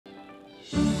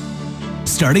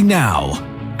Starting now,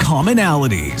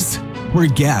 Commonalities, where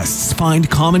guests find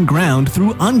common ground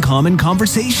through uncommon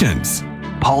conversations.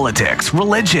 Politics,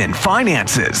 religion,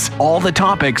 finances, all the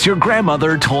topics your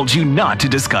grandmother told you not to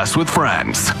discuss with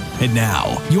friends. And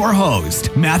now, your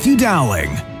host, Matthew Dowling,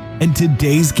 and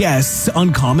today's guests on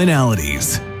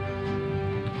Commonalities.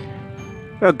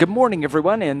 Well, good morning,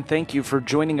 everyone, and thank you for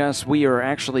joining us. We are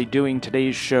actually doing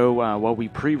today's show while we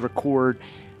pre-record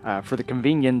for the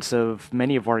convenience of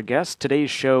many of our guests.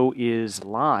 Today's show is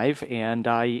live, and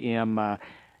I am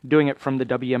doing it from the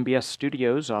WMBS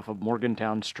studios off of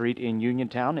Morgantown Street in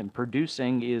Uniontown, and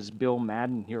producing is Bill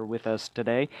Madden here with us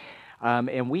today.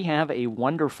 And we have a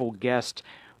wonderful guest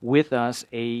with us,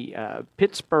 a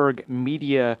Pittsburgh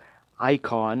media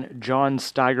icon, John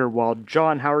Steigerwald.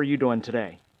 John, how are you doing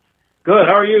today? Good.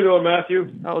 How are you doing,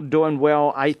 Matthew? Oh, doing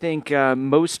well. I think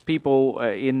most people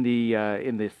in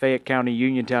the Fayette County,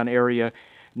 Uniontown area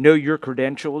know your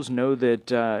credentials. Know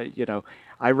that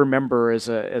I remember as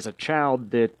a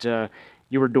child that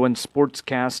you were doing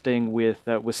sportscasting with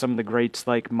some of the greats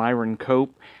like Myron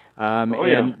Cope,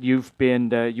 and you've been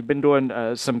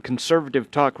doing some conservative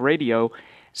talk radio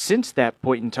since that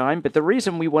point in time. But the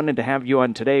reason we wanted to have you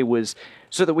on today was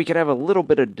so that we could have a little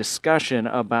bit of discussion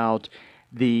about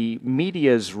the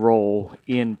media's role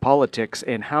in politics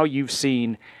and how you've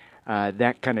seen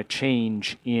that kind of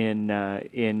change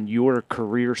in your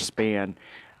career span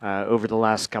over the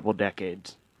last couple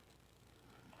decades.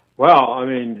 Well, I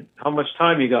mean, how much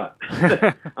time you got?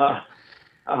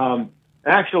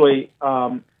 Actually,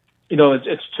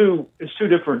 it's two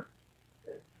different.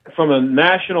 From a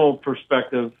national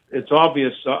perspective, it's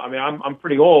obvious. I'm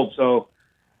pretty old, so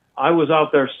I was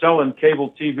out there selling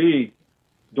cable TV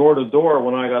door to door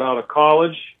when I got out of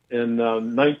college in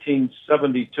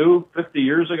 1972, 50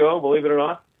 years ago, believe it or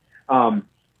not.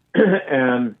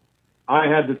 And I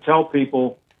had to tell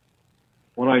people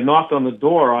when I knocked on the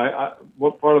door,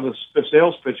 what part of the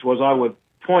sales pitch was I would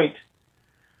point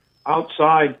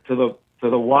outside to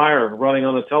the wire running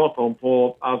on the telephone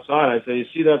pole outside. I'd say, you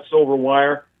see that silver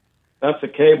wire? That's a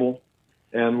cable,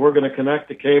 and we're going to connect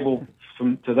the cable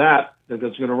to that that's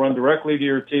going to run directly to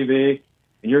your TV,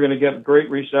 and you're going to get great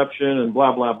reception and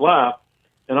blah, blah, blah.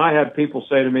 And I had people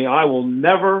say to me, I will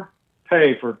never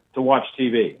pay to watch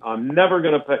TV. I'm never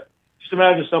going to pay. Just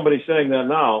imagine somebody saying that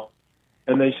now.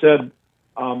 And they said,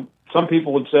 some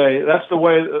people would say, that's a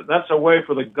way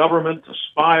for the government to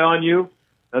spy on you.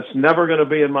 That's never going to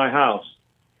be in my house.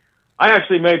 I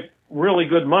actually made really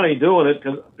good money doing it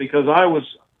because I was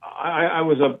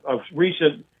a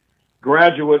recent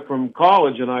graduate from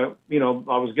college, and I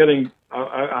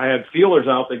had feelers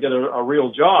out to get a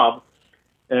real job,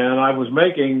 and I was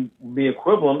making the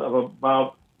equivalent of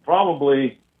about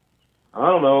probably,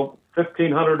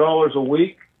 $1,500 a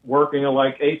week, working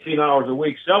like 18 hours a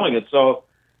week selling it. So,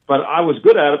 but I was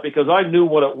good at it because I knew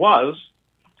what it was,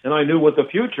 and I knew what the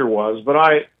future was. But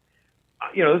I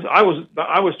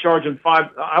was charging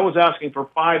I was asking for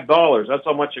 $5. That's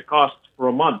how much it costs for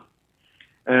a month.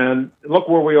 And look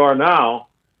where we are now,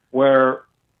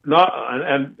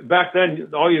 and back then,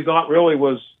 all you got really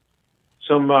was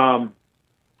some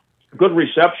good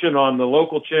reception on the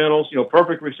local channels,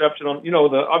 perfect reception on,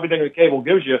 everything the cable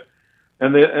gives you.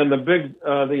 And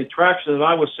the attraction that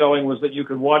I was selling was that you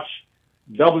could watch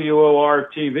WOR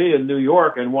TV in New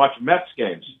York and watch Mets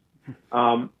games.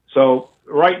 So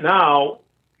right now,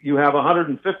 you have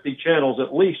 150 channels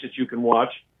at least that you can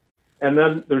watch, and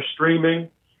then there's streaming.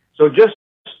 So just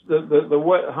the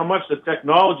way, how much the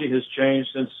technology has changed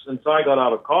since I got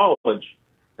out of college,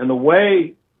 and the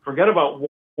way, forget about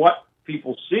what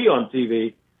people see on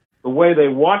TV, the way they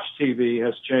watch TV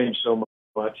has changed so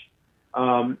much.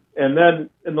 And then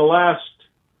in the last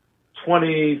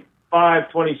 25,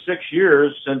 26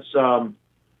 years since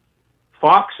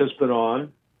Fox has been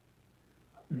on,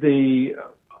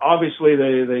 obviously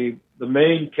the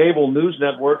main cable news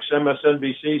networks,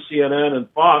 MSNBC, CNN, and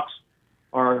Fox,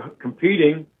 are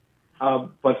competing.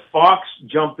 But Fox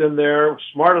jumped in there,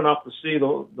 smart enough to see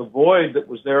the void that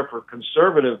was there for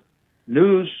conservative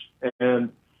news,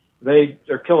 and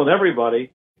they're killing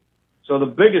everybody. So the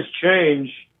biggest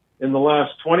change in the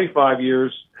last 25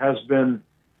 years has been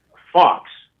Fox,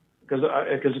 because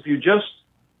if you just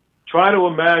try to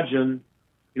imagine,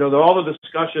 all the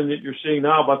discussion that you're seeing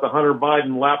now about the Hunter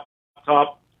Biden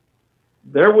laptop,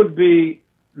 there would be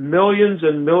millions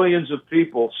and millions of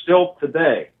people still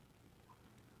today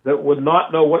that would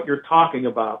not know what you're talking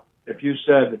about. If you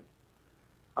said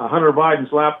Hunter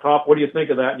Biden's laptop, what do you think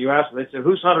of that? And you ask them, they say,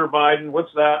 who's Hunter Biden?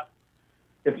 What's that?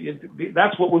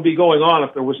 That's what would be going on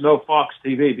if there was no Fox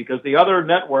TV, because the other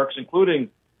networks, including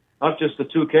not just the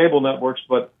two cable networks,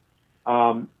 but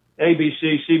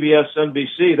ABC, CBS,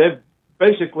 NBC, they've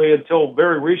basically, until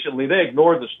very recently, they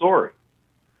ignored the story.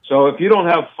 So if you don't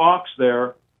have Fox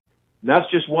there, and that's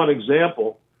just one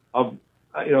example of,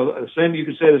 the same. You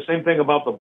could say the same thing about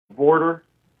the border.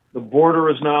 The border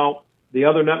is now, the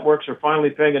other networks are finally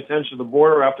paying attention to the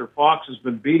border after Fox has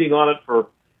been beating on it for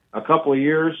a couple of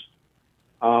years.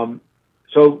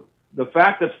 So the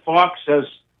fact that Fox has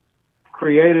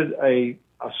created a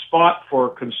spot for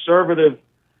conservative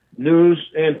news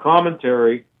and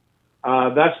commentary,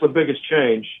 that's the biggest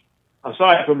change,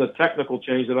 aside from the technical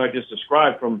change that I just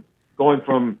described, from going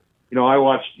from,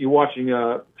 watching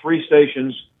 3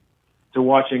 stations to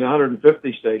watching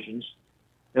 150 stations.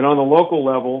 And on the local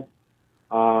level,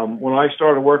 when I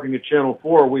started working at Channel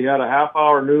 4, we had a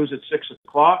half-hour news at 6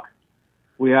 o'clock.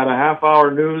 We had a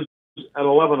half-hour news at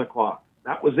 11 o'clock.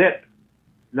 That was it.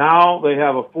 Now they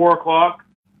have a 4 o'clock,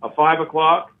 a 5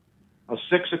 o'clock, a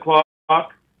 6 o'clock.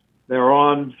 They're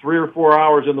on 3 or 4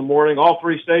 hours in the morning, all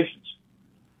 3 stations.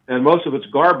 And most of it's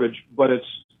garbage, but it's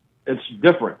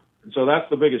different. And so that's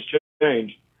the biggest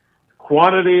change.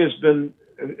 Quantity is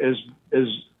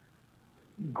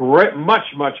great,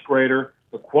 much greater.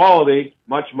 The quality,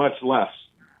 much less.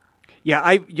 Yeah,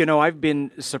 I've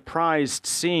been surprised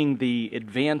seeing the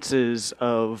advances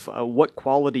of what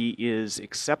quality is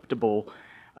acceptable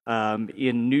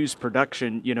in news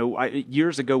production.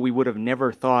 Years ago we would have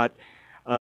never thought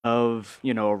of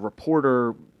a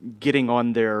reporter getting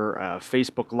on their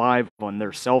Facebook Live on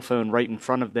their cell phone right in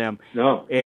front of them,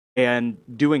 and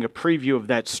doing a preview of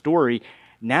that story.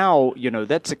 Now,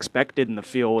 that's expected in the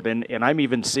field, and I'm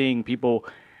even seeing people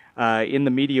in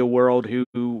the media world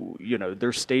who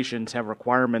their stations have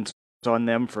requirements on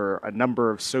them for a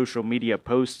number of social media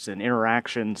posts and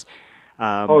interactions.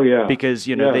 Because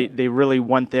they really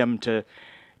want them to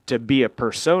be a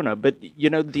persona. But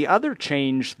the other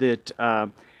change that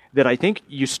I think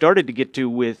you started to get to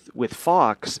with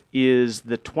Fox is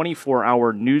the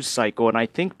 24-hour news cycle. And I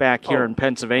think back here in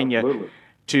Pennsylvania, absolutely.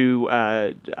 To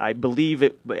I believe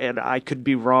it, and I could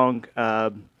be wrong.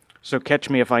 So catch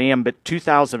me if I am, but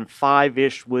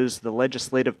 2005-ish was the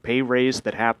legislative pay raise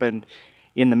that happened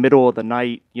in the middle of the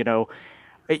night.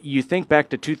 You think back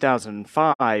to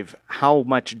 2005, how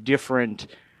much different,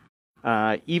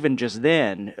 even just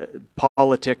then,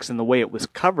 politics and the way it was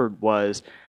covered was,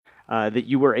 that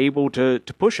you were able to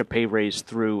push a pay raise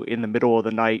through in the middle of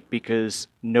the night because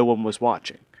no one was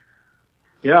watching.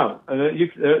 Yeah,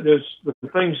 there's the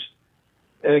things,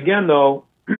 and again, though,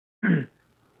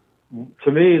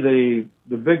 to me,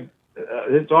 the big,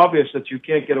 it's obvious that you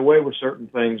can't get away with certain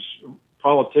things,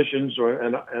 politicians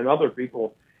and other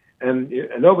people, and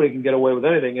nobody can get away with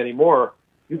anything anymore.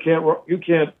 You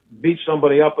can't beat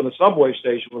somebody up in a subway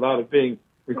station without it being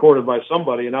recorded by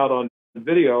somebody and out on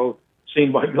video,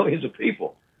 seen by millions of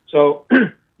people. So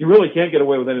you really can't get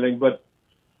away with anything. But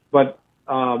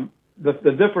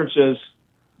the difference is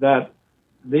that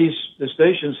the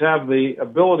stations have the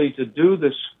ability to do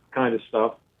this kind of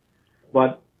stuff.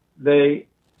 But to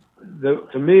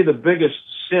me, the biggest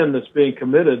sin that's being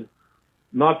committed,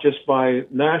 not just by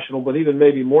national, but even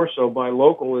maybe more so by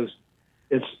local, is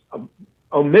it's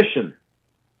omission,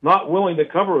 not willing to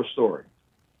cover a story.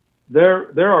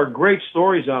 There are great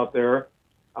stories out there.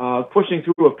 Pushing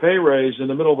through a pay raise in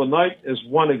the middle of the night is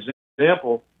one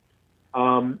example.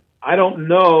 I don't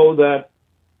know that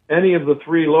any of the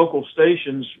 3 local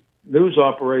stations, news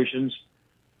operations,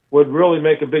 would really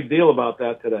make a big deal about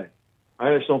that today.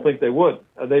 I just don't think they would.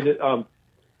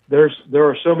 There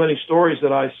are so many stories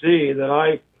that I see that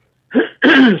I,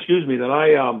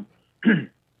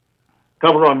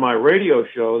 cover on my radio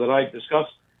show, that I discuss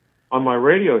on my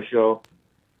radio show,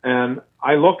 and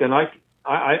I look and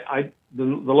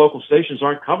the local stations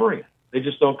aren't covering it. They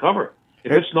just don't cover it.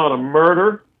 If it's not a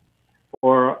murder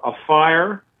or a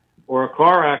fire or a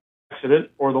car accident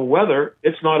or the weather,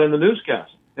 it's not in the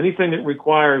newscast. Anything that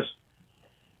requires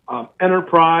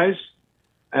enterprise,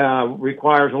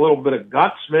 requires a little bit of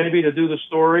guts maybe to do the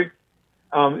story,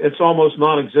 it's almost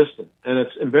non-existent, and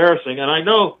it's embarrassing. And I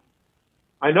know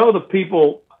the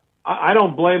people. I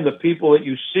don't blame the people that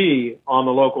you see on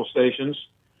the local stations,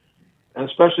 and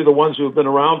especially the ones who have been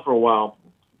around for a while.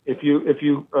 If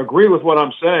you agree with what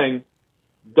I'm saying,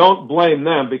 don't blame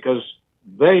them, because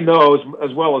they know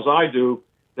as well as I do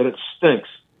that it stinks,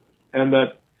 and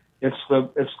that it's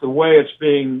the way it's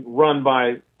being run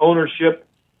by ownership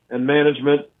and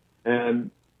management,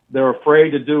 and they're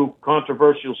afraid to do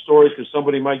controversial stories because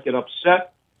somebody might get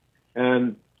upset,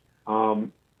 and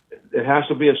it has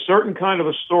to be a certain kind of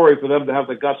a story for them to have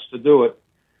the guts to do it.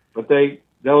 But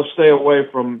they'll stay away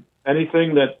from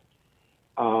anything that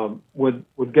would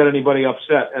get anybody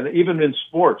upset. And even in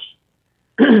sports,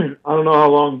 I don't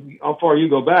know how far you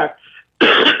go back.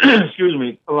 Excuse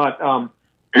me, but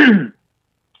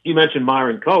you mentioned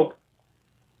Myron Cope.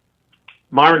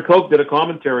 Myron Cope did a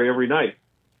commentary every night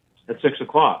at 6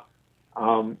 o'clock.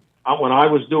 When I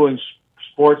was doing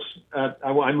sports,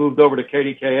 I moved over to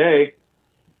KDKA.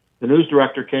 The news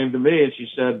director came to me and she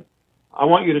said, "I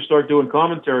want you to start doing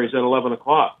commentaries at 11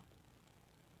 o'clock."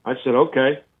 I said,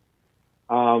 "Okay."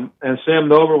 And Sam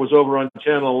Nover was over on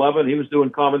Channel 11. He was doing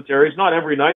commentaries, not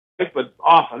every night, but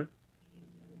often.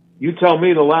 You tell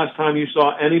me the last time you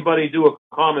saw anybody do a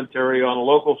commentary on a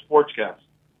local sportscast.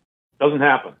 Doesn't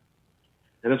happen.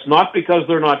 And it's not because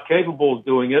they're not capable of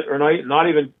doing it, or not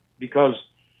even because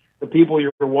the people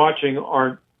you're watching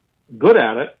aren't good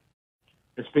at it.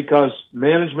 It's because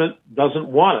management doesn't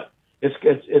want it.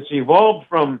 It's evolved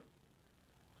from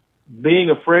being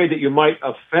afraid that you might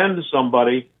offend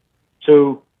somebody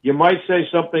to you might say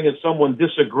something that someone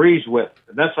disagrees with.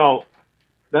 And that's how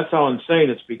insane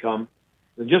it's become.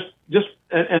 And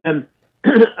again,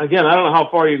 I don't know how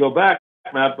far you go back,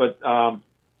 Matt, but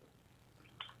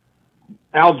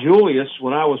Al Julius,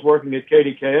 when I was working at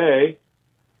KDKA,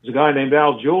 there's a guy named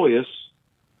Al Julius.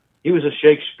 He was a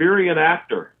Shakespearean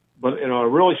actor, but a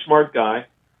really smart guy.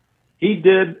 He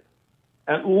did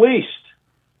at least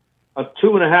a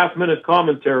 2.5-minute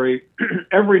commentary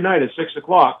every night at 6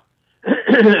 o'clock,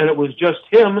 and it was just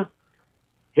him,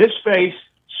 his face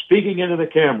speaking into the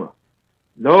camera.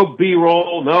 No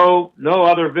B-roll, no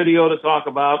other video to talk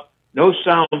about, no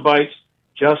sound bites,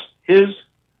 just his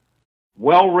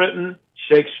well-written,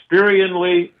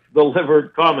 Shakespeareanly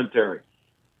delivered commentary.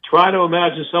 Try to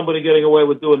imagine somebody getting away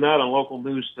with doing that on local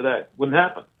news today. Wouldn't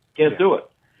happen. Can't do it.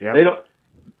 Yeah.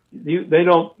 You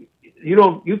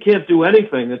can't do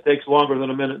anything that takes longer than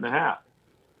a minute and a half.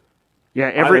 Yeah,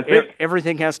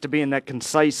 everything has to be in that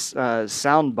concise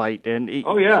sound bite. And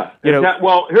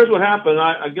well, here's what happened.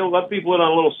 I'll let people in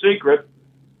on a little secret.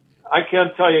 I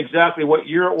can't tell you exactly what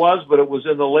year it was, but it was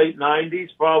in the late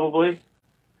 90s, probably,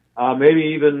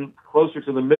 maybe even closer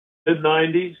to the mid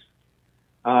 90s,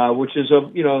 which is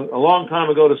a long time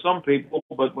ago to some people.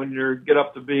 But when you get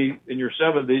up to be in your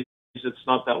 70s, it's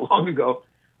not that long ago.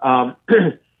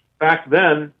 Back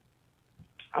then,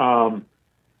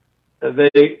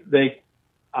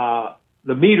 the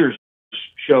meters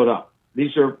showed up.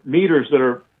 These are meters that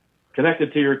are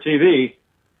connected to your TV,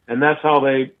 and that's how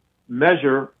they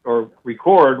measure or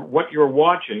record what you're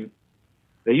watching.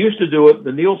 They used to do it.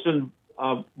 The Nielsen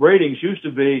ratings used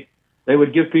to be they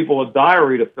would give people a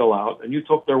diary to fill out, and you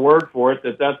took their word for it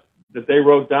that they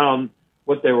wrote down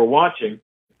what they were watching.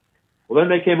 Well, then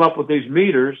they came up with these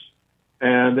meters,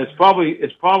 and it's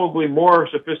probably more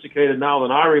sophisticated now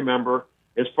than I remember.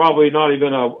 It's probably not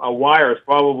even a wire. It's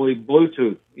probably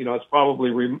Bluetooth.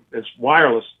 It's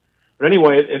wireless. But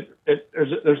anyway,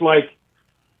 there's like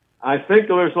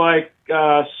 600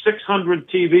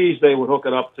 TVs they would hook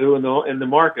it up to in the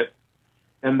market,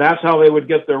 and that's how they would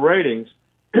get their ratings.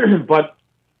 But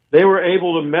they were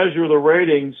able to measure the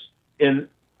ratings in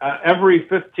every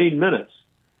 15 minutes.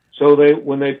 So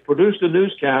when they produced a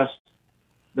newscast,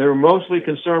 they were mostly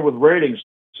concerned with ratings.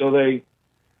 So it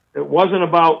wasn't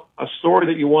about a story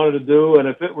that you wanted to do, and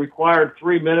if it required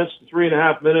 3 minutes,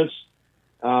 3.5 minutes,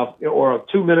 or a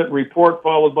 2-minute report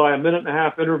followed by a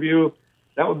 1.5-minute interview,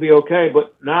 that would be okay.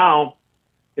 But now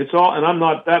it's all, and I'm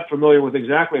not that familiar with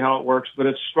exactly how it works, but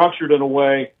it's structured in a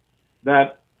way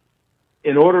that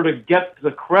in order to get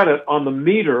the credit on the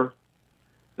meter,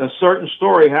 a certain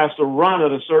story has to run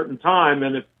at a certain time,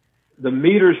 and the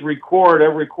meters record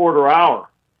every quarter hour.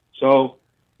 So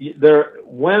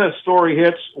when a story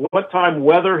hits, what time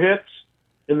weather hits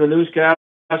in the newscast,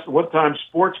 what time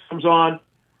sports comes on,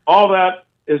 all that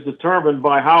is determined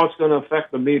by how it's going to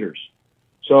affect the meters.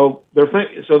 So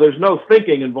there's no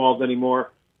thinking involved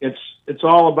anymore. It's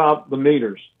all about the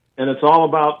meters, and it's all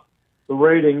about the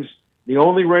ratings. The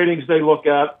only ratings they look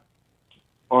at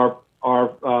are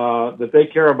that they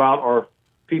care about are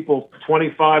people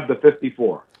 25 to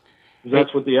 54.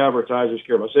 That's what the advertisers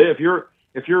care about. Say if you're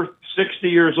 60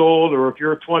 years old or if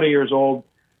you're 20 years old,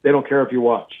 they don't care if you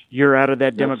watch. You're out of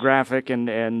that demographic,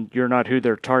 and you're not who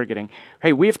they're targeting.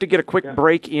 Hey, we have to get a quick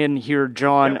break in here,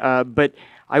 John, but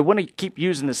I want to keep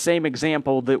using the same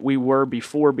example that we were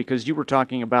before, because you were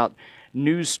talking about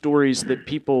news stories that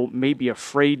people may be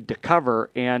afraid to cover,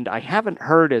 and I haven't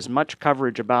heard as much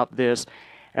coverage about this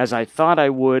as I thought I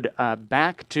would.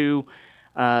 Back to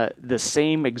the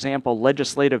same example,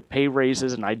 legislative pay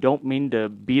raises, and I don't mean to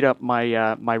beat up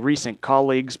my recent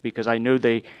colleagues, because I know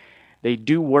they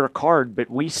do work hard, but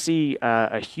we see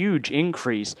a huge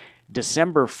increase.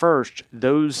 December 1st,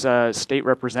 those state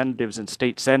representatives and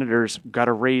state senators got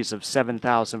a raise of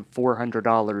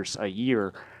 $7,400 a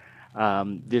year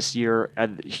this year, a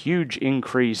huge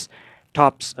increase,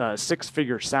 tops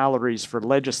six-figure salaries for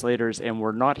legislators, and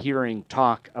we're not hearing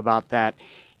talk about that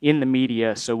in the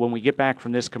media. So when we get back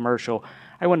from this commercial,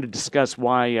 I want to discuss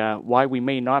why we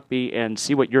may not be, and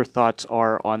see what your thoughts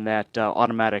are on that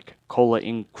automatic COLA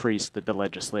increase that the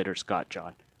legislators got,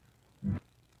 John.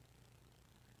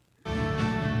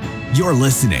 You're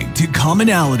listening to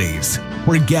Commonalities,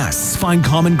 where guests find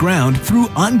common ground through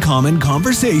uncommon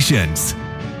conversations.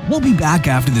 We'll be back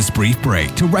after this brief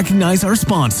break to recognize our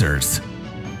sponsors.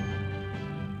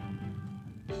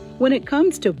 When it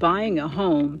comes to buying a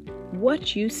home,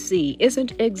 what you see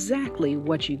isn't exactly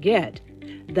what you get.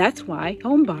 That's why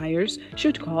home buyers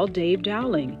should call Dave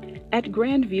Dowling at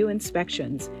Grandview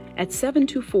Inspections at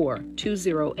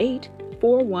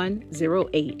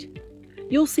 724-208-4108.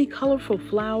 You'll see colorful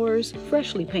flowers,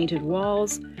 freshly painted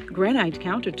walls, granite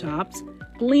countertops,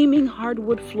 gleaming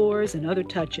hardwood floors, and other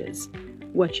touches.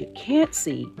 What you can't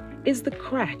see is the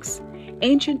cracks,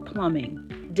 ancient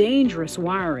plumbing, dangerous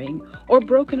wiring, or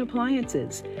broken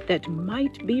appliances that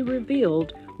might be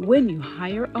revealed when you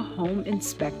hire a home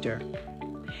inspector.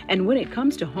 And when it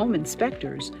comes to home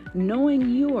inspectors,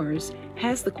 knowing yours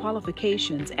has the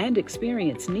qualifications and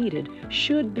experience needed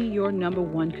should be your number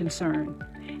one concern.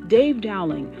 Dave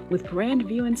Dowling with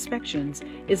Grandview Inspections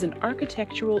is an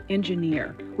architectural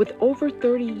engineer with over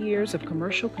 30 years of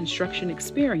commercial construction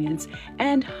experience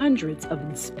and hundreds of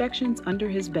inspections under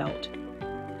his belt.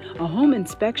 A home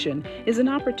inspection is an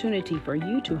opportunity for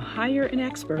you to hire an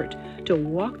expert to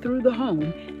walk through the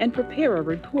home and prepare a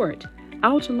report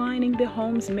outlining the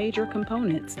home's major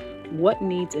components, what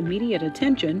needs immediate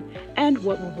attention, and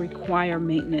what will require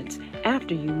maintenance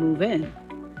after you move in.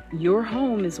 Your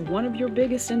home is one of your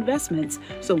biggest investments,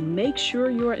 so make sure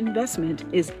your investment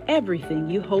is everything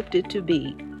you hoped it to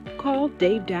be. Call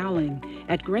Dave Dowling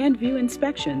at Grandview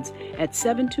Inspections at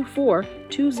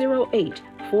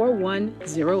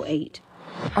 724-208-4108.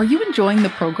 Are you enjoying the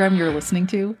program you're listening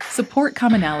to? Support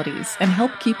Commonalities and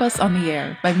help keep us on the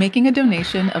air by making a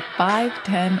donation of $5,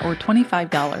 $10, or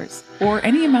 $25, or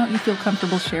any amount you feel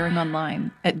comfortable sharing online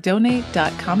at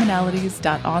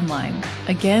donate.commonalities.online.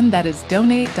 Again, that is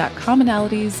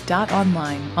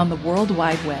donate.commonalities.online on the World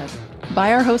Wide Web.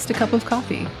 Buy our host a cup of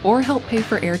coffee or help pay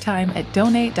for airtime at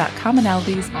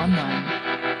donate.commonalities.online.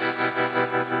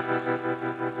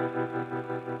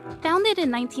 Founded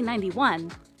in 1991,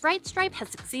 Bright Stripe has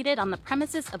succeeded on the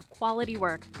premises of quality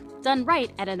work, done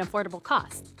right at an affordable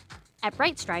cost. At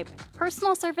Bright Stripe,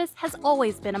 personal service has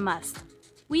always been a must.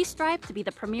 We strive to be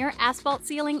the premier asphalt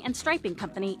sealing and striping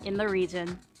company in the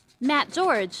region. Matt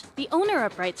George, the owner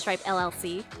of Bright Stripe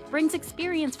LLC, brings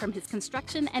experience from his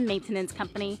construction and maintenance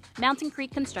company, Mountain Creek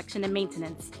Construction and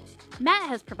Maintenance. Matt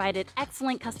has provided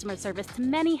excellent customer service to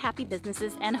many happy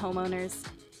businesses and homeowners.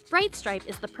 Bright Stripe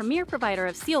is the premier provider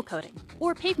of seal coating,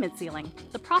 or pavement sealing,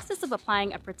 the process of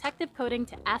applying a protective coating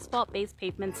to asphalt-based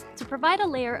pavements to provide a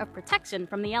layer of protection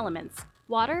from the elements,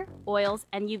 water, oils,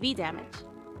 and UV damage.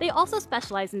 They also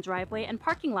specialize in driveway and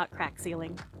parking lot crack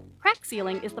sealing. Crack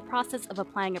sealing is the process of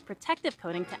applying a protective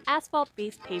coating to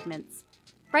asphalt-based pavements.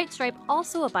 Bright Stripe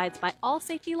also abides by all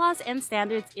safety laws and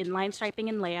standards in line striping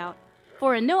and layout.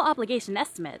 For a no-obligation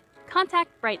estimate,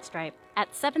 contact Bright Stripe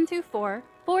at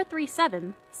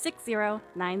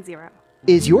 724-437-6090.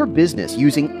 Is your business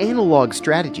using analog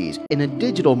strategies in a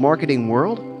digital marketing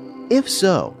world? If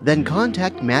so, then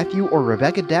contact Matthew or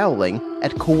Rebecca Dowling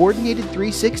at Coordinated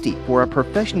 360 for a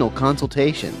professional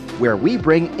consultation, where we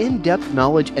bring in-depth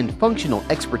knowledge and functional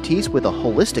expertise with a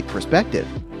holistic perspective.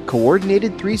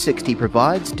 Coordinated 360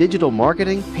 provides digital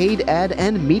marketing, paid ad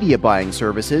and media buying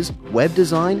services, web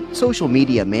design, social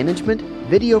media management,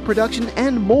 video production,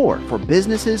 and more for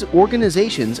businesses,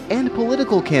 organizations, and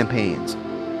political campaigns.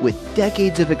 With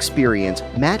decades of experience,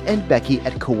 Matt and Becky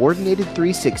at Coordinated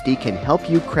 360 can help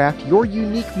you craft your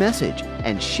unique message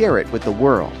and share it with the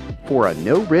world. For a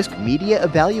no-risk media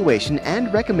evaluation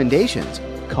and recommendations,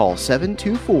 call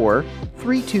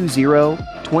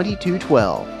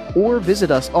 724-320-2212 or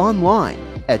visit us online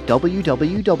at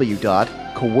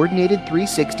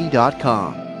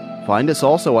www.coordinated360.com. Find us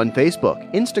also on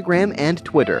Facebook, Instagram, and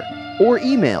Twitter, or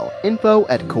email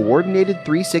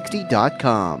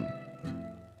info@coordinated360.com.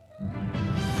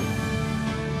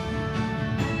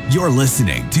 You're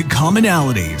listening to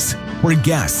Commonalities, where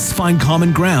guests find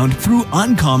common ground through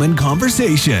uncommon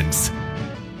conversations.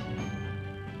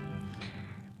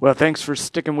 Well, thanks for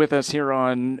sticking with us here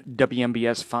on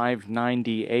WMBS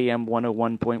 590 AM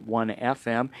 101.1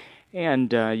 FM.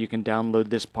 And you can download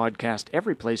this podcast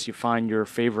every place you find your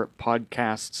favorite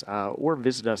podcasts, or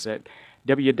visit us at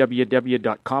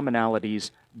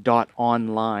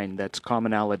www.commonalities.online. That's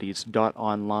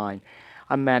commonalities.online.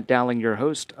 I'm Matt Dowling, your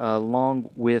host, along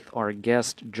with our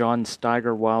guest, John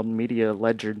Steigerwald, media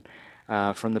legend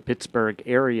from the Pittsburgh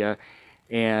area.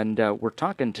 And we're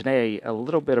talking today a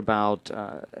little bit about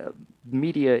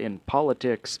media in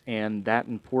politics and that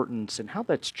importance and how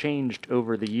that's changed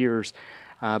over the years.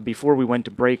 Before we went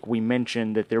to break, we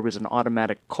mentioned that there was an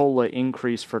automatic COLA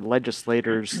increase for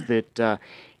legislators that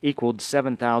equaled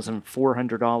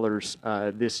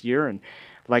 $7,400 this year. And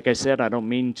like I said, I don't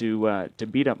mean to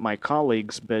beat up my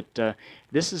colleagues, but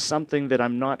this is something that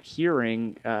I'm not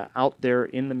hearing out there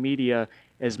in the media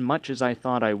as much as I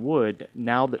thought I would,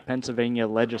 now that Pennsylvania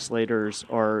legislators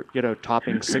are,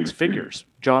 topping six figures.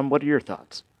 John, what are your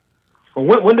thoughts?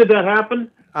 When did that happen?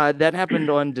 That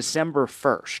happened on December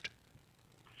 1st.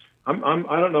 I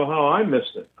don't know how I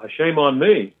missed it. Shame on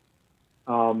me.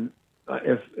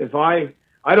 If I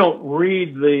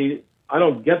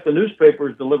don't get the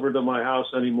newspapers delivered to my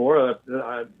house anymore.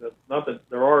 Not that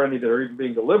there are any that are even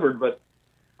being delivered, but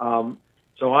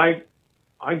so I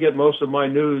get most of my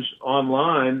news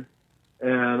online,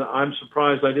 and I'm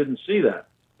surprised I didn't see that.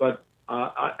 But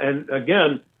and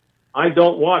again, I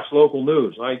don't watch local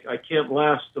news. I can't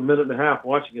last a minute and a half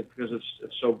watching it because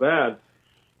it's so bad.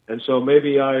 And so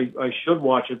maybe I should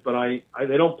watch it, but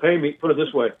they don't pay me. Put it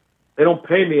this way, they don't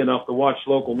pay me enough to watch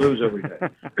local news every day.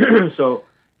 So,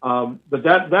 but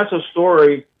that's a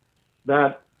story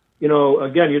that,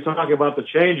 again, you're talking about the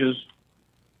changes.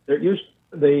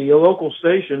 The local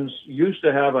stations used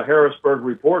to have a Harrisburg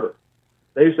reporter.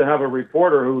 They used to have a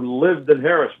reporter who lived in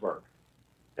Harrisburg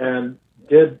and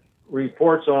did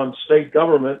reports on state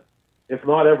government, if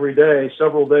not every day,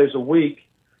 several days a week,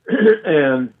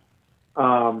 and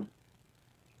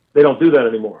they don't do that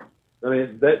anymore. I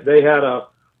mean, they had a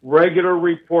regular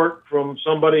report from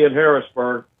somebody in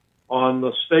Harrisburg on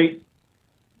the state,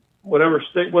 whatever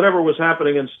was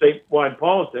happening in statewide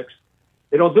politics.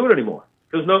 They don't do it anymore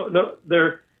because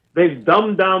they've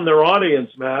dumbed down their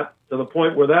audience, Matt, to the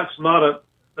point where that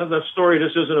story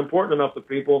just isn't important enough to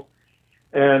people,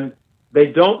 and they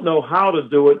don't know how to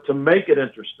do it to make it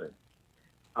interesting.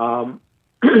 Well,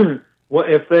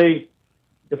 if they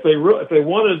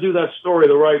wanted to do that story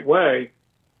the right way,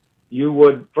 you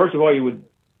would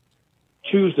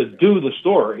choose to do the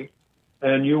story,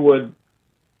 and you would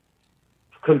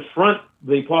confront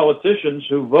the politicians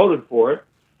who voted for it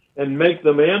and make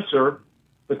them answer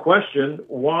the question,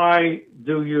 why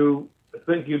do you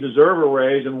think you deserve a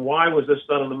raise, and why was this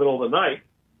done in the middle of the night?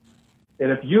 And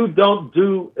if you don't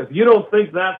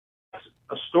think that's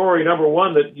a story, number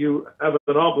one, that you have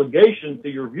an obligation to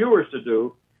your viewers to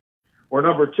do, or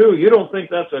number two, you don't think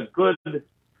that's a good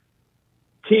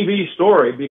TV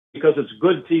story because it's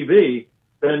good TV,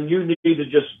 then you need to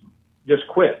just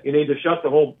quit. You need to shut the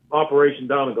whole operation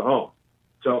down and go home.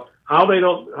 So how they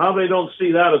don't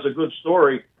see that as a good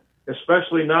story,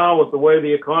 especially now with the way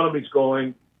the economy's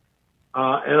going,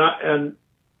 and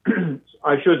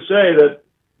I should say that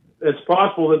it's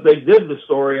possible that they did the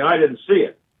story. I didn't see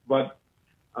it, but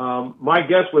my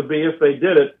guess would be if they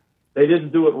did it, they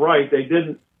didn't do it right. They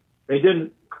didn't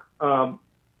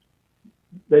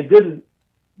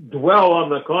dwell on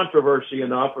the controversy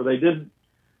enough, or they didn't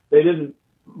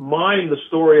mine the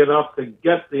story enough to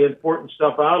get the important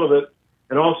stuff out of it,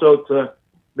 and also to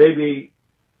maybe,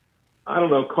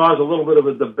 cause a little bit of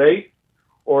a debate,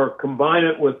 or combine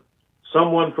it with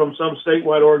someone from some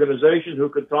statewide organization who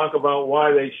could talk about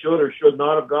why they should or should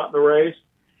not have gotten the raise.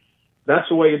 That's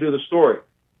the way you do the story.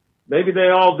 Maybe they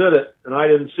all did it, and I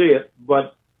didn't see it,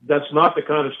 but that's not the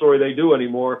kind of story they do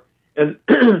anymore. And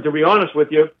to be honest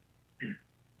with you,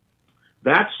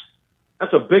 that's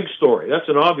a big story. That's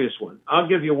an obvious one. I'll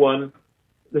give you one.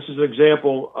 This is an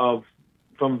example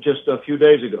from just a few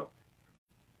days ago.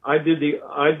 I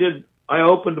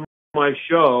opened my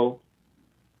show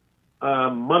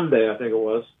Monday, I think it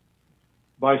was,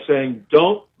 by saying,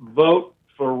 "Don't vote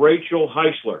for Rachel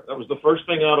Heisler." That was the first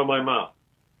thing out of my mouth.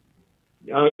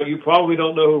 You probably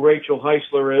don't know who Rachel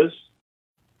Heisler is.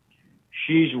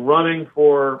 She's running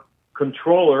for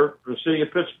controller for the city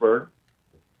of Pittsburgh.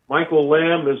 Michael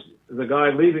Lamb is the guy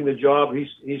leaving the job. He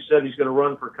said he's going to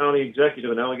run for county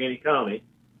executive in Allegheny County.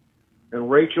 And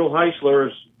Rachel Heisler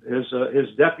is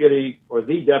his deputy, or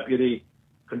the deputy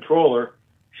controller.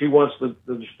 She wants the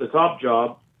top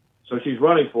job, so she's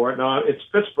running for it. Now, it's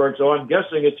Pittsburgh, so I'm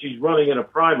guessing she's running in a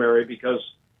primary because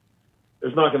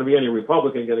there's not going to be any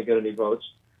Republican going to get any votes.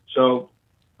 So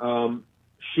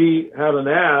she had an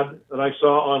ad that I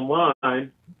saw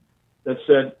online that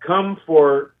said, "Come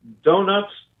for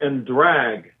donuts and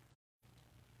drag."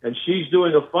 And she's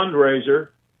doing a fundraiser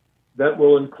that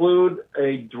will include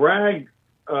a drag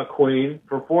queen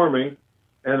performing,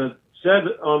 and it said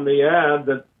on the ad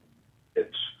that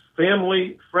it's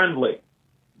family friendly,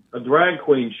 a drag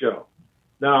queen show.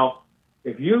 Now,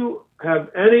 if you have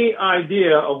any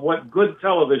idea of what good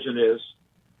television is,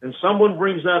 and someone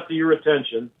brings that to your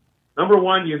attention, number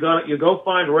one, you go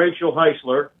find Rachel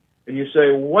Heisler and you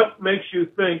say, what makes you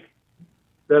think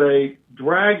that a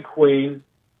drag queen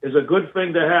is a good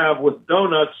thing to have with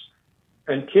donuts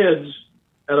and kids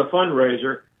at a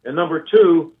fundraiser? And number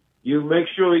two, you make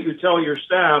sure that you tell your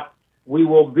staff, we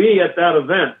will be at that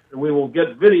event and we will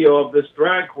get video of this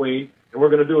drag queen and we're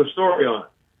going to do a story on it.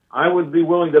 I would be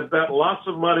willing to bet lots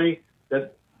of money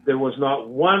that there was not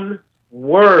one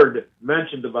word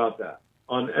mentioned about that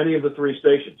on any of the three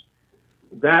stations.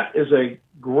 That is a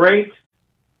great,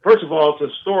 first of all,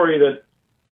 it's a story that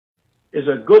is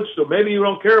a good story. Maybe you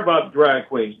don't care about drag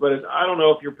queens, but I don't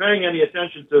know if you're paying any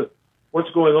attention to what's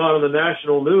going on in the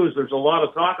national news. There's a lot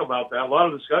of talk about that, a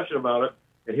lot of discussion about it.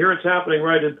 And here it's happening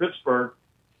right in Pittsburgh.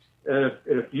 And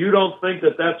if you don't think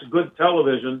that that's good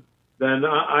television, then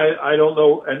I don't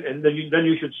know. And then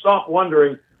you should stop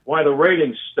wondering why the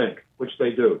ratings stink, which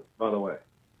they do, by the way.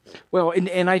 Well,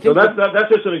 and I think so that's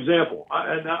just an example.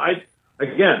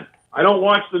 Again, I don't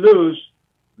watch the news.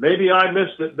 Maybe I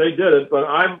missed it. They did it, but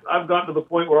I've gotten to the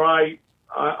point where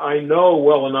I know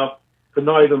well enough to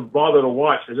not even bother to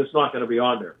watch because it's not going to be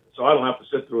on there. So I don't have to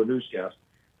sit through a newscast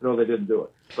to know they didn't do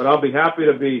it. But I'll be happy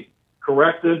to be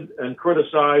corrected and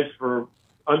criticized for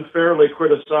unfairly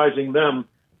criticizing them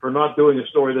for not doing a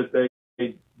story that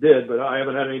they did, but I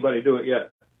haven't had anybody do it yet.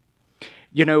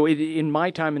 You know, in my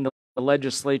time in the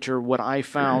legislature, what I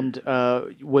found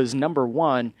was, number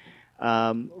one,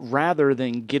 rather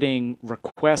than getting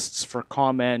requests for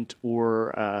comment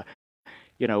or,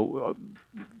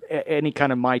 any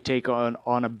kind of my take on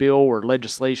a bill or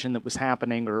legislation that was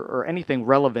happening or anything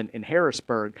relevant in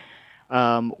Harrisburg,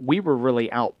 we were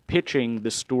really out pitching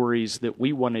the stories that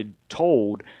we wanted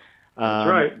told. That's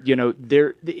right.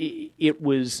 It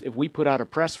was, if we put out a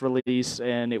press release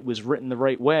and it was written the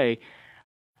right way,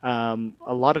 a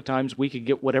lot of times we could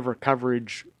get whatever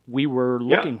coverage we were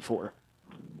looking for.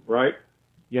 Right.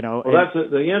 Well, that's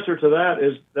the answer to that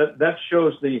is that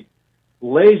shows the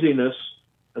laziness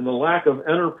and the lack of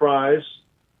enterprise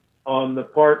on the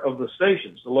part of the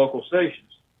stations, the local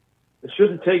stations. It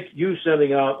shouldn't take you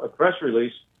sending out a press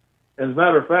release. As a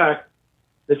matter of fact,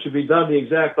 it should be done the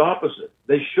exact opposite.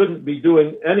 They shouldn't be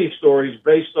doing any stories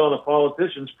based on a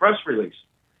politician's press release,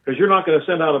 because you're not going to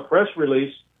send out a press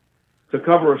release to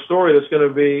cover a story that's going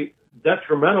to be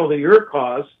detrimental to your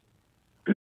cause.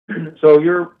 So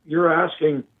you're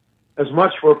asking as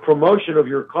much for promotion of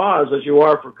your cause as you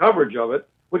are for coverage of it,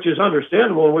 which is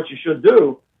understandable and what you should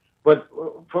do. But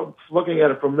from looking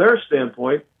at it from their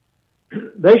standpoint,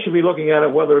 they should be looking at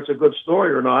it whether it's a good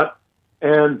story or not,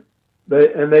 and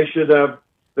they should have.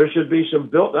 There should be some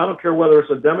built. I don't care whether it's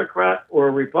a Democrat or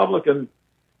a Republican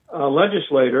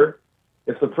legislator.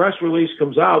 If the press release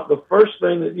comes out, the first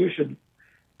thing that you should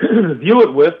view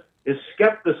it with is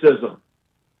skepticism.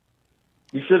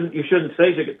 You shouldn't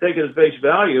take it at face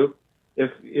value.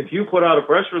 If you put out a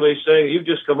press release saying you've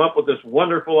just come up with this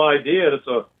wonderful idea, and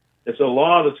it's a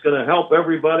law that's going to help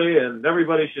everybody and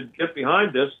everybody should get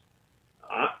behind this.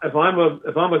 If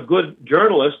I'm a good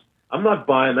journalist, I'm not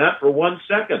buying that for 1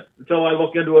 second until I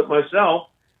look into it myself,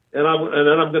 and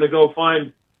then I'm going to go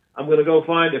find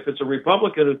if it's a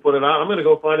Republican who put it out, I'm going to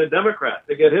go find a Democrat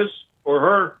to get his or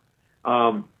her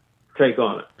take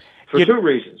on it for two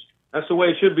reasons. That's the way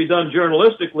it should be done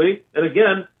journalistically, and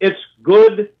again, it's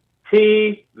good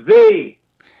TV.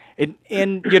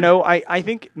 And I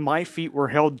think my feet were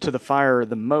held to the fire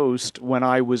the most when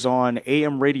I was on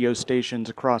AM radio stations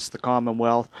across the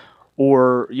Commonwealth,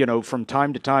 or, from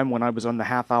time to time when I was on the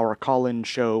half-hour call-in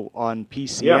show on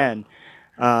PCN.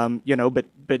 Yeah.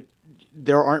 But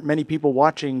there aren't many people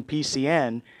watching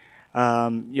PCN,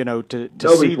 to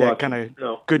see that kind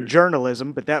of good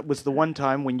journalism. But that was the one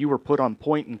time when you were put on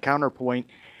point and counterpoint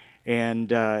and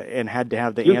had to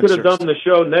have the answers. You could have done the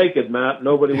show naked, Matt.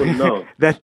 Nobody would have known.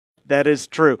 That is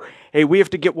true. Hey, we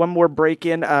have to get one more break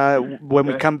in. When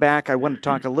we come back, I want to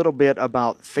talk a little bit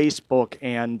about Facebook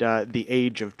and the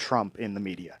age of Trump in the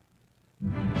media.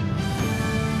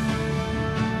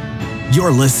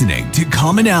 You're listening to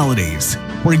Commonalities,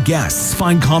 where guests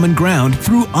find common ground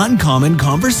through uncommon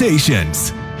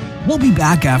conversations. We'll be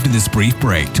back after this brief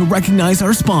break to recognize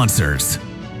our sponsors.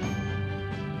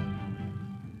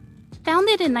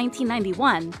 Founded in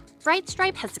 1991,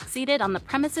 BrightStripe has succeeded on the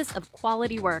premises of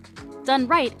quality work, done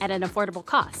right at an affordable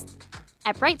cost.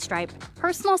 At BrightStripe,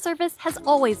 personal service has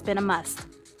always been a must.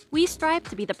 We strive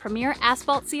to be the premier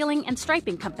asphalt sealing and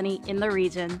striping company in the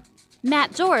region.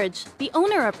 Matt George, the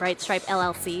owner of BrightStripe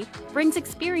LLC, brings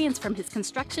experience from his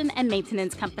construction and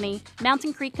maintenance company,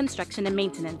 Mountain Creek Construction and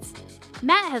Maintenance.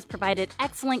 Matt has provided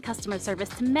excellent customer service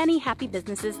to many happy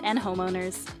businesses and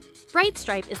homeowners.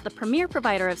 BrightStripe is the premier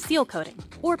provider of seal coating,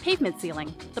 or pavement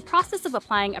sealing, the process of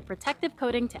applying a protective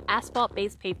coating to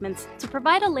asphalt-based pavements to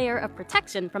provide a layer of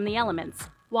protection from the elements,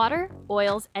 water,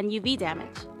 oils, and UV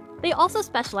damage. They also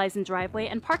specialize in driveway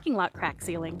and parking lot crack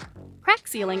sealing. Crack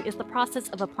sealing is the process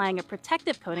of applying a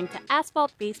protective coating to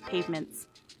asphalt-based pavements.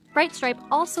 BrightStripe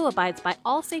also abides by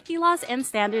all safety laws and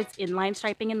standards in line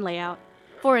striping and layout.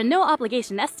 For a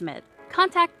no-obligation estimate,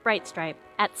 contact BrightStripe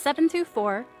at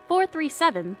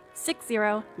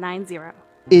 724-437-6090.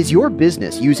 Is your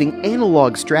business using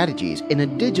analog strategies in a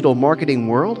digital marketing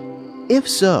world? If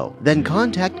so, then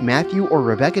contact Matthew or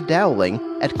Rebecca Dowling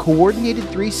at Coordinated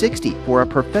 360 for a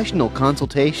professional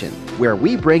consultation, where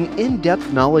we bring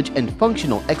in-depth knowledge and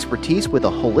functional expertise with a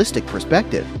holistic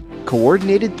perspective.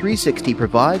 Coordinated 360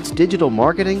 provides digital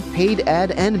marketing, paid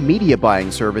ad and media buying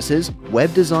services,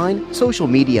 web design, social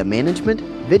media management,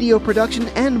 video production,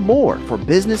 and more for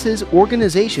businesses,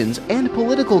 organizations, and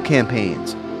political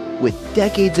campaigns. With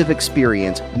decades of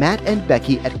experience, Matt and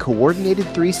Becky at Coordinated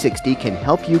 360 can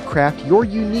help you craft your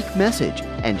unique message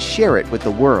and share it with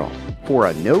the world. For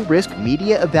a no-risk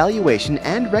media evaluation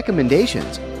and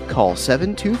recommendations, call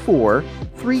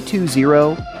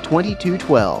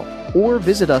 724-320-2212 or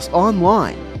visit us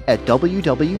online at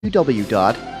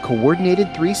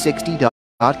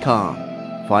www.coordinated360.com.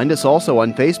 Find us also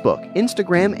on Facebook,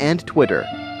 Instagram, and Twitter,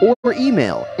 or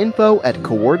email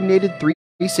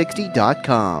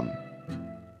info@coordinated360.com.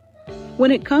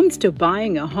 When it comes to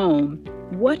buying a home,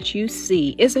 what you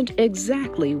see isn't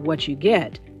exactly what you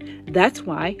get. That's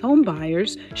why home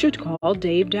buyers should call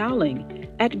Dave Dowling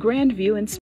at Grandview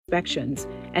Inspections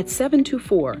at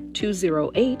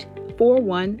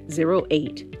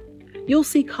 724-208-4108. You'll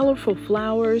see colorful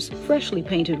flowers, freshly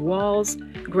painted walls,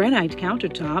 granite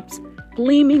countertops,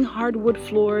 gleaming hardwood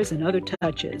floors, and other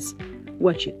touches.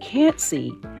 What you can't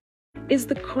see is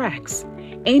the cracks,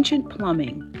 ancient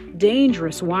plumbing,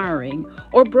 dangerous wiring,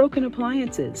 or broken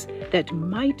appliances that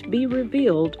might be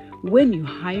revealed when you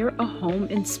hire a home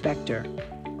inspector.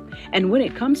 And when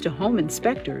it comes to home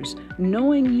inspectors,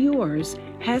 knowing yours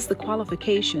has the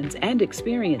qualifications and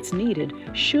experience needed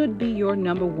should be your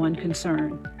number one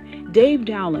concern. Dave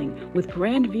Dowling with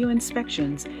Grandview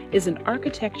Inspections is an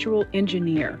architectural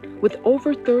engineer with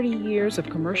over 30 years of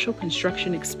commercial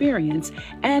construction experience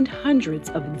and hundreds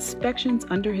of inspections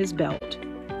under his belt.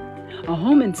 A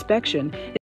home inspection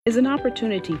is an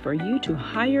opportunity for you to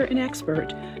hire an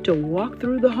expert to walk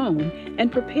through the home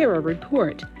and prepare a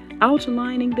report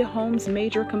outlining the home's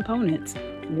major components,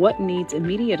 what needs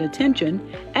immediate attention,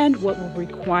 and what will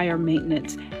require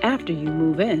maintenance after you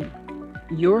move in.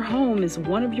 Your home is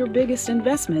one of your biggest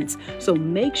investments, so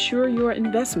make sure your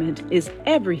investment is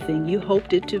everything you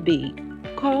hoped it to be.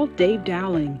 Call Dave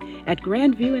Dowling at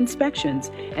Grandview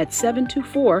Inspections at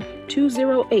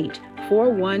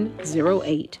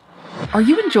 724-208-4108. Are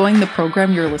you enjoying the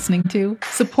program you're listening to?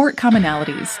 Support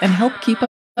Commonalities and help keep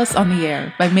us on the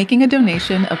air by making a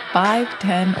donation of $5,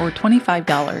 $10, or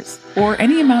 $25, or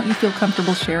any amount you feel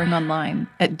comfortable sharing online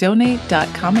at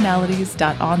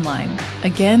donate.commonalities.online.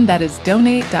 Again, that is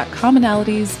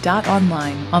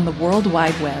donate.commonalities.online on the World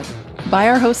Wide Web. Buy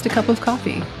our host a cup of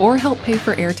coffee or help pay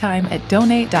for airtime at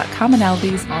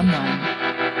donate.commonalities.online.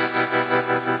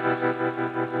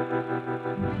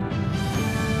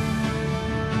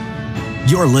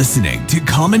 You're listening to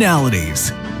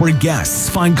Commonalities, where guests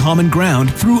find common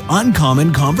ground through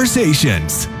uncommon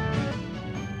conversations.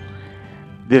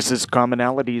 This is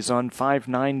Commonalities on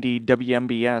 590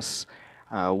 WMBS,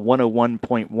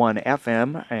 101.1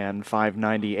 FM and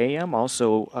 590 AM.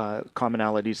 Also,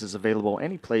 Commonalities is available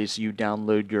any place you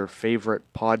download your favorite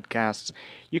podcasts.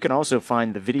 You can also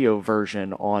find the video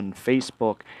version on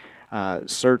Facebook.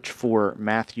 Search for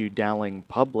Matthew Dowling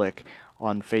Public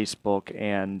on Facebook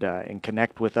and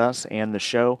connect with us and the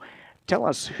show. Tell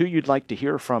us who you'd like to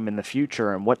hear from in the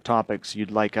future and what topics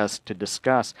you'd like us to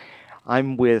discuss.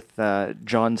 I'm with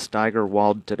John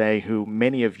Steigerwald today, who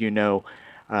many of you know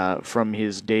from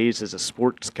his days as a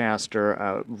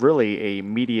sportscaster, really a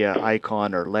media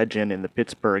icon or legend in the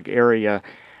Pittsburgh area.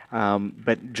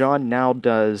 But John now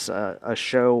does a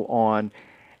show on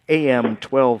AM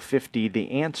 1250, The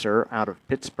Answer, out of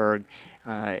Pittsburgh.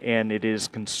 And it is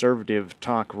conservative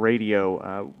talk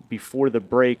radio. Before the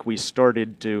break, we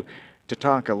started to to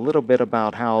talk a little bit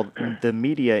about how the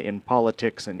media in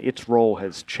politics and its role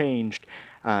has changed.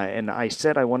 And I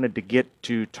said I wanted to get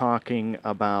to talking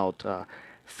about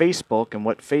Facebook and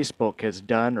what Facebook has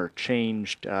done or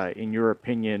changed, in your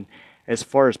opinion, as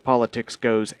far as politics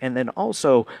goes. And then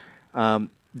also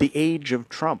the age of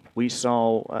Trump. We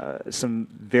saw some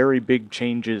very big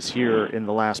changes here in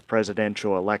the last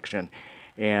presidential election.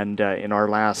 And in our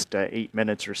last 8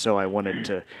 minutes or so, I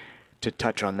wanted to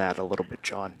touch on that a little bit,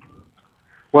 John.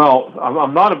 Well,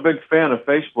 I'm not a big fan of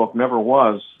Facebook, never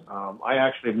was. I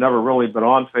actually have never really been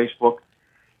on Facebook,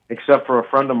 except for a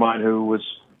friend of mine who was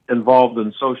involved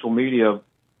in social media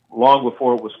long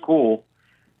before it was cool,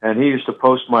 and he used to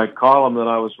post my column that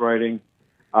I was writing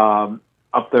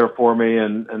up there for me,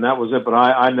 and that was it. But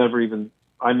I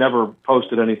never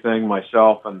posted anything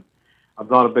myself, and I'm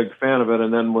not a big fan of it.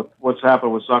 And then with what's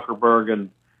happened with Zuckerberg and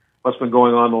what's been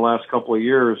going on the last couple of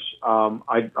years,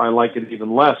 I like it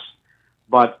even less.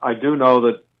 But I do know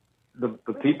that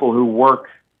the people who work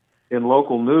in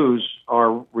local news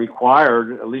are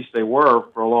required, at least they were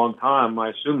for a long time, I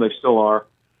assume they still are,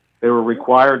 they were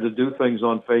required to do things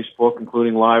on Facebook,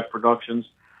 including live productions.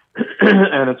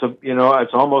 And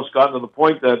it's almost gotten to the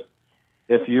point that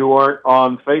if you aren't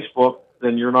on Facebook,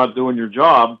 then you're not doing your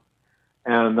job.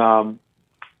 And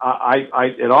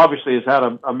it obviously has had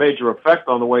a major effect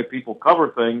on the way people cover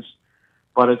things,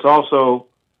 but it's also,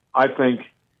 I think,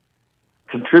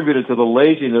 contributed to the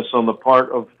laziness on the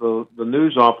part of the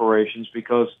news operations,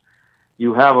 because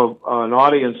you have an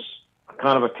audience,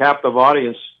 kind of a captive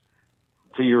audience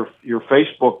to your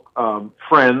Facebook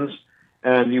friends,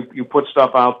 and you put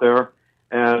stuff out there,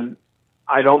 and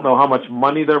I don't know how much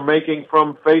money they're making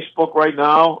from Facebook right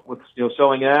now with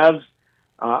selling ads.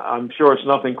 I'm sure it's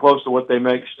nothing close to what they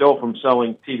make still from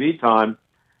selling TV time,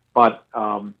 but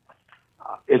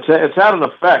it's had an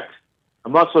effect.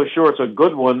 I'm not so sure it's a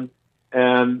good one.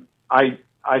 And I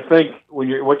think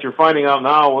what you're finding out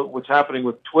now, what's happening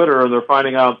with Twitter, and they're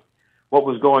finding out what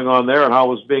was going on there and how it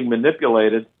was being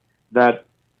manipulated, that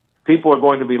people are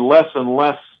going to be less and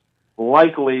less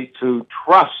likely to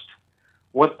trust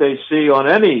what they see on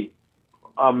any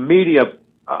media,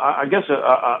 I guess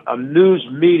a news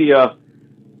media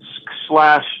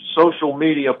 / social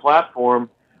media platform.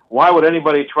 Why would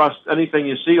anybody trust anything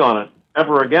you see on it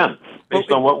ever again,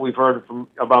 based on what we've heard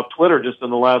about Twitter just in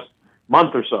the last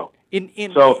month or so?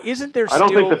 So isn't there? I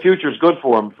don't think the future is good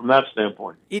for them from that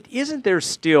standpoint. Isn't there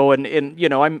still? And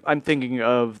I'm thinking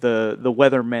of the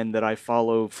weathermen that I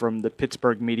follow from the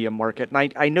Pittsburgh media market,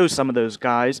 and I know some of those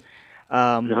guys,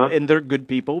 and they're good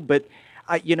people. But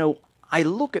I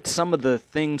look at some of the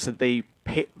things that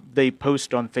they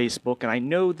post on Facebook, and I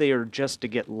know they are just to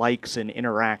get likes and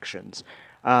interactions.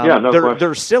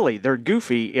 They're silly, they're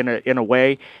goofy in a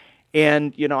way,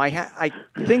 and I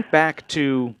think back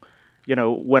to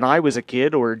when I was a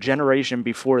kid, or a generation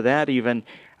before that even,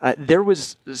 there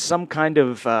was some kind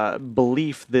of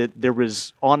belief that there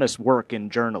was honest work in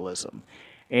journalism.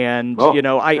 And,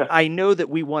 I know that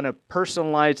we want to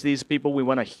personalize these people. We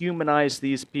want to humanize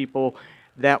these people.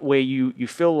 That way you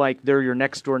feel like they're your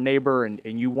next door neighbor, and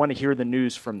you want to hear the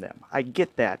news from them. I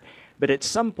get that. But at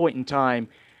some point in time,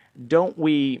 don't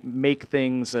we make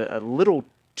things a little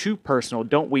too personal?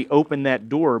 Don't we open that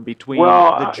door between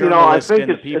the journalist and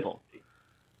the people?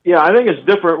 I think it's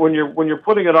different when you're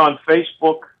putting it on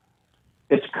Facebook.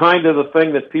 It's kind of the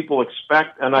thing that people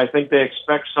expect, and I think they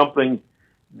expect something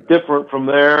different from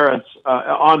there. It's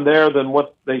on there than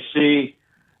what they see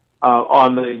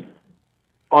on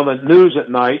the news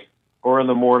at night or in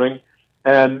the morning,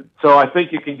 and so I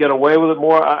think you can get away with it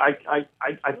more. I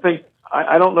think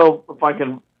I don't know if I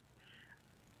can.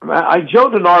 Joe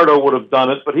DiNardo would have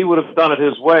done it, but he would have done it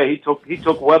his way. He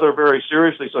took weather very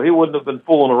seriously, so he wouldn't have been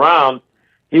fooling around.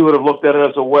 He would have looked at it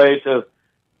as a way to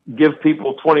give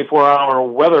people 24-hour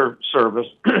weather service.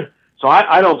 So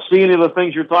I don't see any of the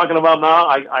things you're talking about now.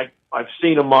 I've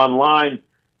seen them online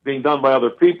being done by other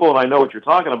people, and I know what you're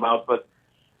talking about. But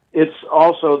it's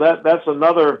also that's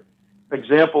another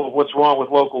example of what's wrong with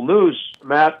local news,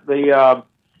 Matt. I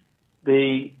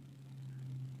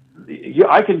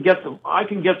can get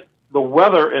the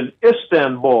weather in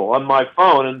Istanbul on my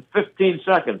phone in 15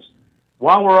 seconds.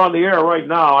 While we're on the air right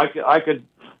now, I could,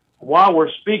 while we're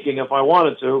speaking, if I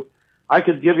wanted to, I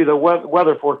could give you the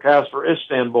weather forecast for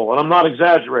Istanbul, and I'm not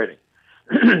exaggerating.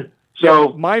 So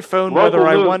my phone, whether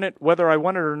I want it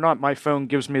or not, my phone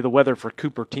gives me the weather for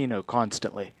Cupertino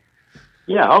constantly.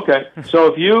 Yeah. Okay.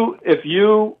 So if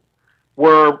you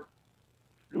were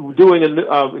doing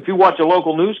if you watch a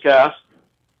local newscast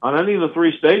on any of the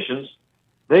three stations,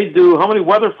 they do how many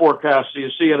weather forecasts do you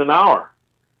see in an hour?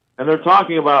 And they're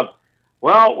talking about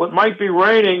Well, it might be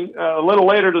raining a little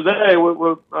later today.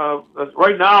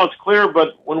 Right now it's clear, but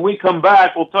when we come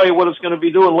back, we'll tell you what it's going to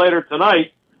be doing later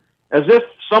tonight, as if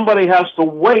somebody has to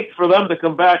wait for them to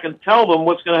come back and tell them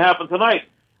what's going to happen tonight.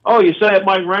 Oh, you say it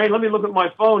might rain? Let me look at my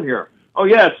phone here. Oh,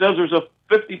 yeah, it says there's a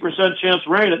 50% chance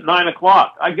rain at 9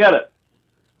 o'clock. I get it.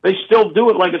 They still do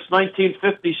it like it's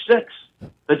 1956,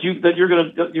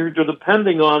 you're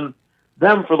depending on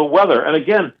them for the weather. And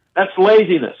again, that's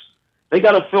laziness. They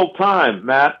got to fill time,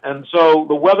 Matt. And so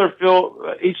the weather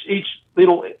each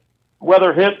little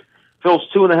weather hit fills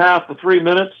 2.5 to 3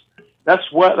 minutes. That's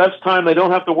time they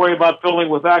don't have to worry about filling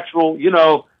with actual,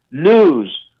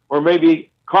 news or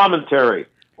maybe commentary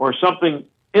or something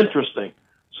interesting.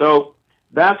 So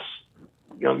that's,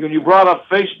 when you brought up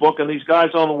Facebook and these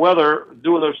guys on the weather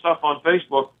doing their stuff on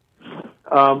Facebook,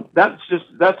 that's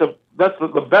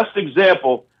the best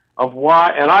example of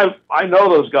why. And I know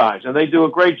those guys, and they do a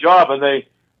great job. And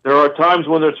there are times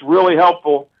when it's really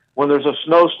helpful when there's a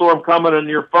snowstorm coming and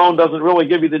your phone doesn't really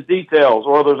give you the details,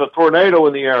 or there's a tornado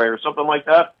in the area or something like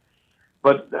that.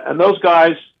 And those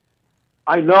guys,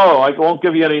 I know, I won't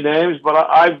give you any names, but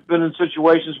I've been in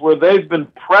situations where they've been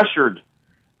pressured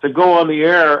to go on the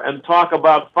air and talk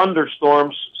about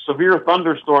thunderstorms, severe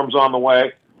thunderstorms on the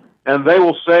way, and they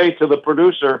will say to the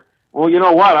producer, well, you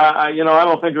know what, I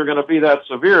don't think they're going to be that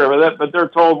severe, but they're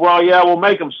told, well, yeah, we'll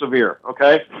make them severe,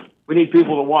 okay? We need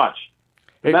people to watch.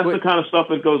 And that's the kind of stuff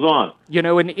that goes on.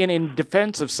 In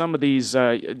defense of some of these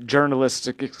journalists,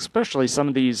 especially some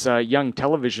of these young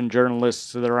television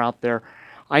journalists that are out there,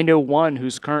 I know one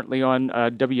who's currently on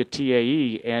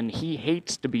WTAE, and he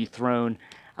hates to be thrown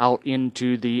out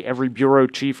into every bureau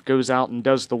chief goes out and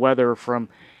does the weather from,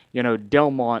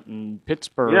 Delmont and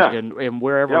Pittsburgh and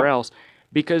wherever else,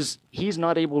 because he's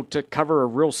not able to cover a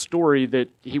real story that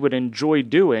he would enjoy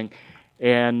doing.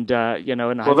 And, I've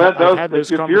had those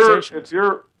conversations.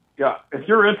 If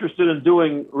you're interested in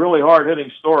doing really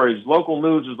hard-hitting stories, local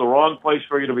news is the wrong place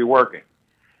for you to be working.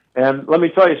 And let me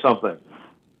tell you something.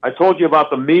 I told you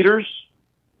about the meters,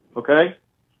 okay?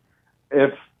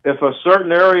 If a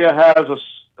certain area has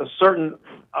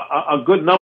a good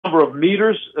number of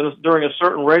meters during a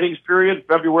certain ratings period,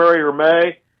 February or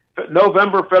May,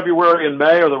 November, February, and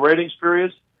May are the ratings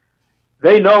periods,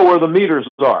 they know where the meters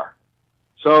are.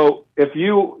 So if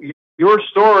your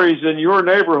stories in your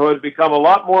neighborhood become a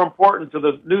lot more important to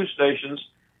the news stations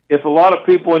if a lot of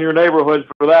people in your neighborhood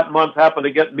for that month happen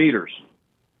to get meters,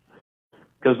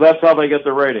 because that's how they get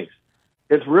the ratings.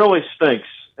 It really stinks.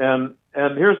 And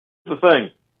here's the thing.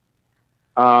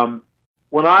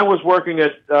 When I was working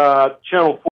at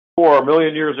Channel 4 a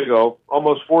million years ago,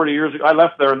 almost 40 years ago, I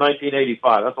left there in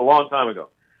 1985. That's a long time ago.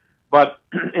 But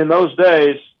in those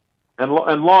days, and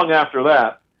long after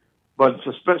that, but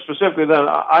specifically then,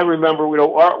 I remember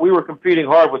we were competing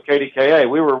hard with KDKA.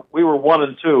 We were 1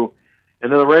 and 2,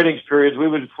 and in the ratings periods we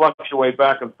would fluctuate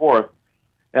back and forth.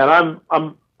 And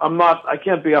I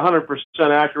can't be 100%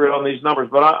 accurate on these numbers,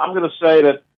 but I'm going to say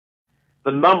that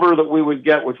the number that we would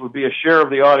get, which would be a share of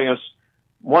the audience,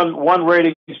 one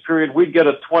ratings period we'd get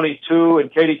a 22,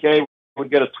 and KDKA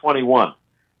would get a 21.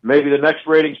 Maybe the next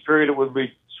ratings period it would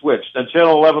be switched, and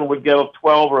Channel 11 would get a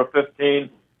 12 or a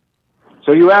 15.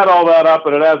 So you add all that up,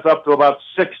 and it adds up to about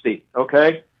 60,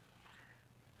 okay?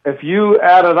 If you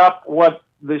added up what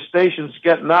the stations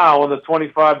get now in the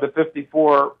 25 to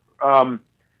 54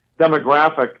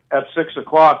 demographic at 6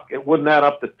 o'clock, it wouldn't add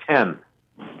up to 10.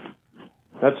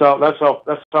 That's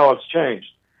how it's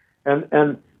changed.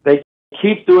 And they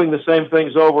keep doing the same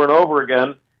things over and over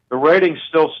again. The ratings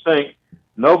still stink.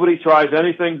 Nobody tries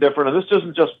anything different. And this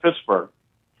isn't just Pittsburgh.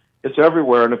 It's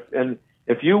everywhere. And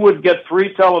if you would get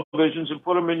 3 televisions and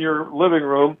put them in your living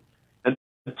room and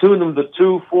tune them to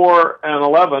 2, 4, and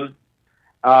 11,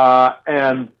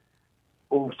 and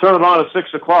turn it on at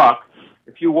 6 o'clock,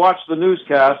 if you watch the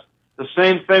newscast, the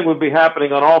same thing would be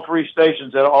happening on all 3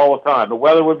 stations at all the time. The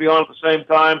weather would be on at the same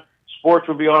time. Sports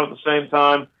would be on at the same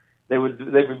time. They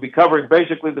would be covering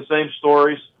basically the same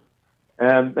stories,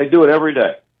 and they do it every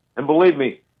day. And believe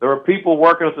me, there are people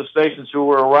working at the stations who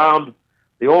were around,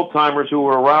 the old-timers who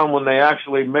were around when they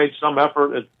actually made some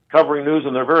effort at covering news,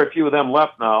 and there are very few of them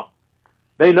left now.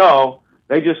 They know.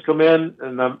 They just come in,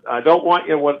 and I don't want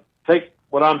you to take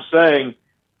what I'm saying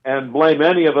and blame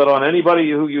any of it on anybody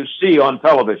who you see on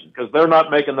television, because they're not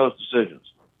making those decisions.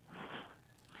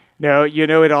 No,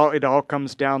 it all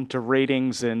comes down to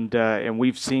ratings, and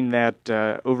we've seen that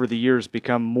over the years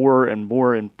become more and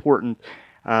more important.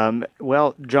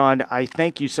 Well, John, I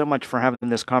thank you so much for having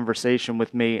this conversation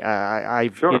with me.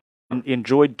 I've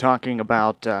enjoyed talking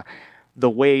about the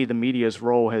way the media's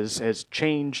role has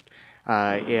changed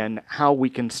and how we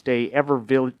can stay ever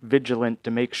vigilant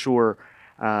to make sure,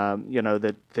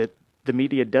 that the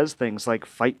media does things like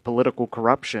fight political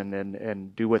corruption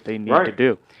and do what they need to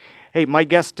do. Hey, my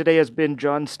guest today has been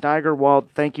John Steigerwald.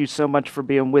 Thank you so much for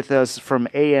being with us from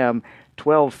AM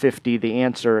 1250, The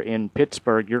Answer in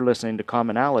Pittsburgh. You're listening to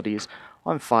Commonalities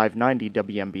on 590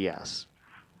 WMBS.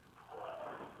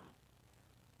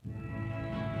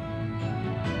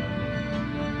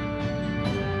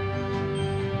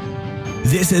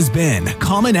 This has been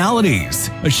Commonalities,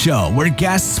 a show where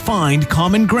guests find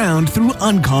common ground through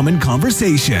uncommon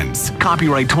conversations.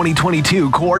 Copyright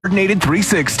 2022 Coordinated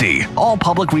 360. All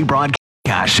public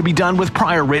rebroadcasts should be done with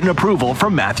prior written approval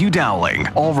from Matthew Dowling.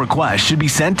 All requests should be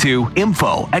sent to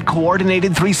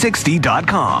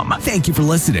info@coordinated360.com. Thank you for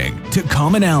listening to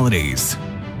Commonalities.